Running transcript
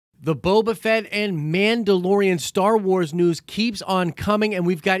The Boba Fett and Mandalorian Star Wars news keeps on coming, and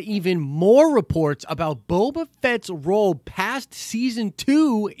we've got even more reports about Boba Fett's role past Season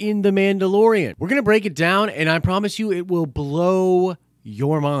 2 in The Mandalorian. We're going to break it down, and I promise you it will blow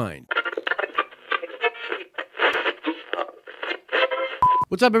your mind.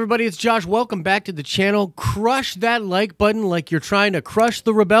 What's up, everybody? It's Josh. Welcome back to the channel. Crush that like button like you're trying to crush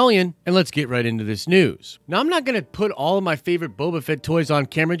the rebellion, and let's get right into this news. Now, I'm not going to put all of my favorite Boba Fett toys on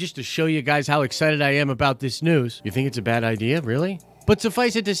camera just to show you guys how excited I am about this news. You think it's a bad idea, really? But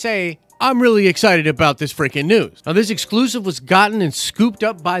suffice it to say, I'm really excited about this freaking news. Now, this exclusive was gotten and scooped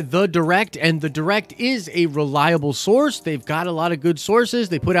up by The Direct, and The Direct is a reliable source. They've got a lot of good sources.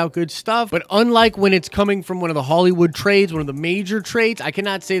 They put out good stuff. But unlike when it's coming from one of the Hollywood trades, one of the major trades, I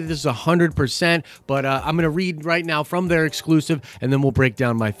cannot say that this is 100%, but I'm going to read right now from their exclusive, and then we'll break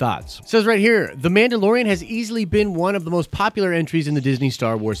down my thoughts. It says right here, The Mandalorian has easily been one of the most popular entries in the Disney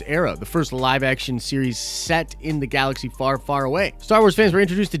Star Wars era, the first live-action series set in the galaxy far, far away. Star Wars fans were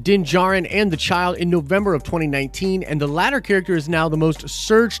introduced to Din Djarin and the Child in November of 2019, and the latter character is now the most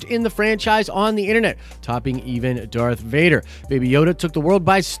searched in the franchise on the internet, topping even Darth Vader. Baby Yoda took the world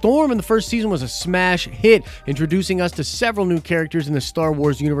by storm, and the first season was a smash hit, introducing us to several new characters in the Star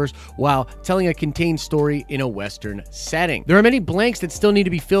Wars universe while telling a contained story in a Western setting. There are many blanks that still need to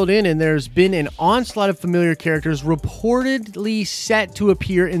be filled in, and there's been an onslaught of familiar characters reportedly set to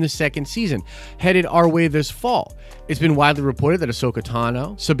appear in the second season, headed our way this fall. It's been widely reported that Ahsoka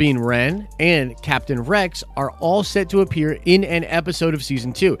Tano, Sabine Wren, and Captain Rex are all set to appear in an episode of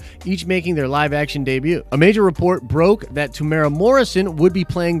Season 2, each making their live-action debut. A major report broke that Temuera Morrison would be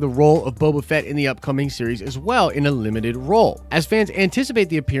playing the role of Boba Fett in the upcoming series as well, in a limited role. As fans anticipate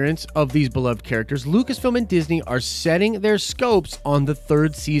the appearance of these beloved characters, Lucasfilm and Disney are setting their scopes on the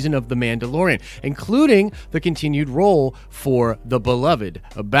third season of The Mandalorian, including the continued role for the beloved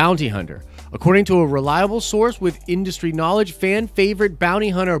bounty hunter. According to a reliable source with industry knowledge, fan favorite bounty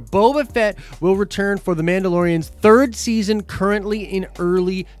hunter Boba Fett will return for The Mandalorian's third season, currently in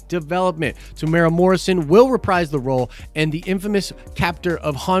early development. Temuera Morrison will reprise the role, and the infamous captor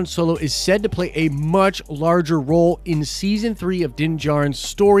of Han Solo is said to play a much larger role in Season 3 of Din Djarin's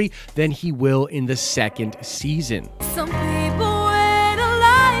story than he will in the second season. Some people wait a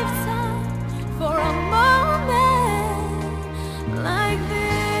lifetime for a moment like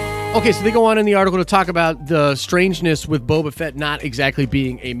this. Okay, so they go on in the article to talk about the strangeness with Boba Fett not exactly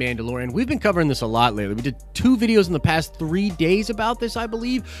being a Mandalorian. We've been covering this a lot lately. We did 2 videos in the past 3 days about this, I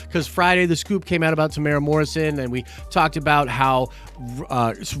believe, because Friday the scoop came out about Temuera Morrison, and we talked about how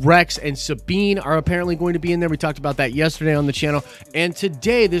Rex and Sabine are apparently going to be in there. We talked about that yesterday on the channel. And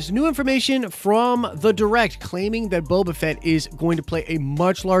today, there's new information from The Direct claiming that Boba Fett is going to play a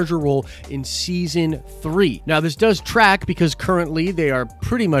much larger role in Season 3. Now, this does track because currently they are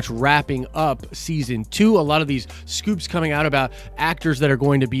pretty much wrapping up Season 2. A lot of these scoops coming out about actors that are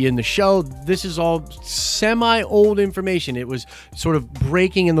going to be in the show. This is all semi-old information. It was sort of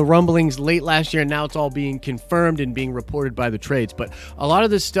breaking in the rumblings late last year, and now it's all being confirmed and being reported by the trades. But a lot of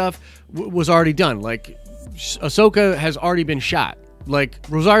this stuff was already done. Like, Ahsoka has already been shot. Like,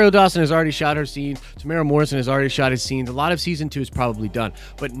 Rosario Dawson has already shot her scenes. Temuera Morrison has already shot his scenes. A lot of Season 2 is probably done.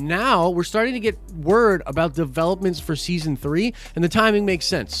 But now we're starting to get word about developments for Season 3, and the timing makes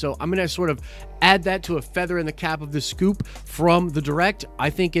sense. So I'm going to sort of add that to a feather in the cap of the scoop from The Direct.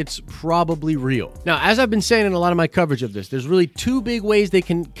 I think it's probably real. Now, as I've been saying in a lot of my coverage of this, there's really 2 big ways they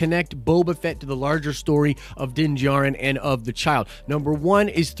can connect Boba Fett to the larger story of Din Djarin and of the Child. Number 1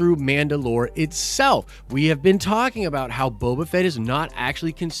 is through Mandalore itself. We have been talking about how Boba Fett is not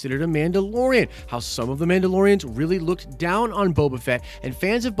actually considered a Mandalorian, how some of the Mandalorians really looked down on Boba Fett, and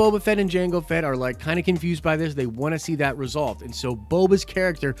fans of Boba Fett and Jango Fett are like kind of confused by this. They want to see that resolved, and so Boba's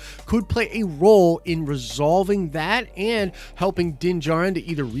character could play a role in resolving that and helping Din Djarin to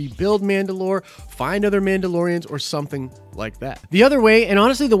either rebuild Mandalore, find other Mandalorians, or something like that. The other way, and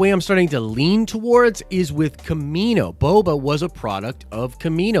honestly the way I'm starting to lean towards, is with Camino. Boba was a product of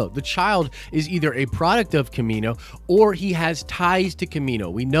Camino. The Child is either a product of Camino or he has ties to Camino.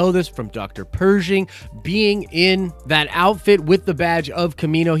 We know this from Dr. Pershing being in that outfit with the badge of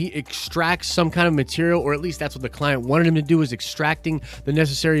Camino. He extracts some kind of material, or at least that's what the client wanted him to do, is extracting the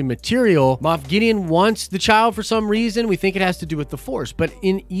necessary material. Moff Gideon wants the Child for some reason. We think it has to do with the Force, but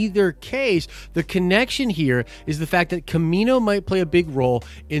in either case, the connection here is the fact that Camino might play a big role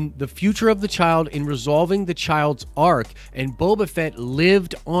in the future of the Child, in resolving the Child's arc, and Boba Fett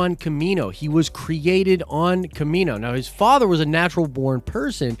lived on Camino. He was created on Camino. Now, his father was a natural natural-born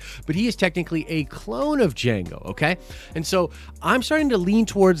person, but he is technically a clone of Jango, okay? And so I'm starting to lean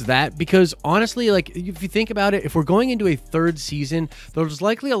towards that because honestly, like if you think about it, if we're going into a third season, there's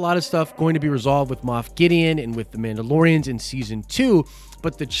likely a lot of stuff going to be resolved with Moff Gideon and with the Mandalorians in season 2,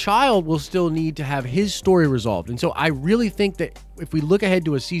 but the child will still need to have his story resolved. And so I really think that if we look ahead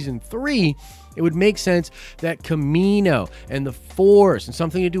to a season 3, it would make sense that Camino and the Force and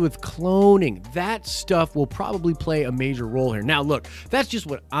something to do with cloning, that stuff will probably play a major role here. Now, look, that's just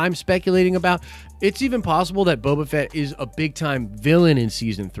what I'm speculating about. It's even possible that Boba Fett is a big-time villain in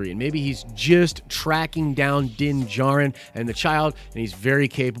Season 3, and maybe he's just tracking down Din Djarin and the child, and he's very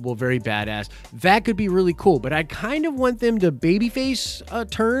capable, very badass. That could be really cool, but I kind of want them to babyface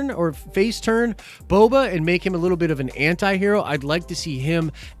turn or face turn Boba and make him a little bit of an anti-hero. I'd like to see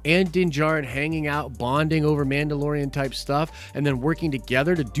him and Din Djarin hanging out, bonding over Mandalorian type stuff, and then working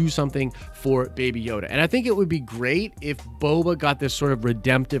together to do something for Baby Yoda. And I think it would be great if Boba got this sort of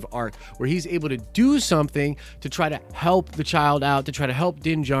redemptive arc where he's able to do something to try to help the child out, to try to help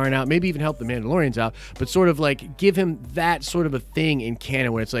Din Djarin out, maybe even help the Mandalorians out, but sort of like give him that sort of a thing in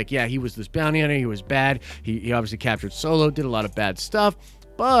canon where it's like, yeah, he was this bounty hunter, he was bad, he obviously captured Solo, did a lot of bad stuff,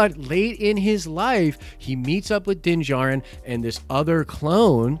 but late in his life, he meets up with Din Djarin and this other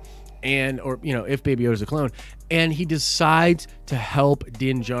clone, or if Baby Yoda's a clone, and he decides to help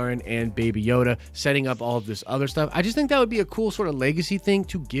Din Djarin and Baby Yoda, setting up all of this other stuff. I just think that would be a cool sort of legacy thing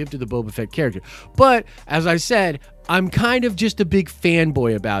to give to the Boba Fett character. But as I said, I'm kind of just a big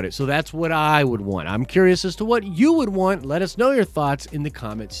fanboy about it, so that's what I would want. I'm curious as to what you would want. Let us know your thoughts in the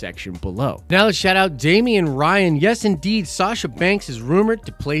comment section below. Now let's shout out Damian Ryan. Yes, indeed, Sasha Banks is rumored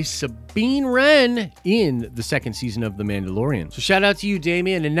to play Sabine Wren in the second season of The Mandalorian. So shout out to you,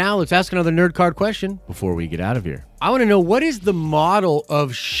 Damian. And now let's ask another nerd card question before we get out of here. I want to know, what is the model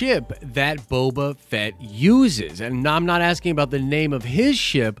of ship that Boba Fett uses? And I'm not asking about the name of his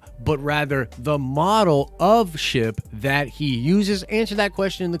ship, but rather the model of ship that he uses. Answer that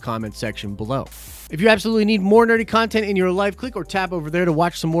question in the comment section below. If you absolutely need more nerdy content in your life, click or tap over there to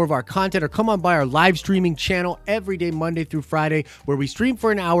watch some more of our content, or come on by our live streaming channel every day, Monday through Friday, where we stream for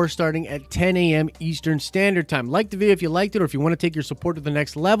an hour starting at 10 a.m. Eastern Standard Time. Like the video if you liked it, or if you want to take your support to the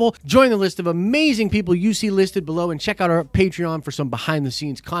next level, join the list of amazing people you see listed below, and check out our Patreon for some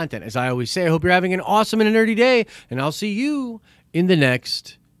behind-the-scenes content. As I always say, I hope you're having an awesome and a nerdy day, and I'll see you in the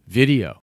next video.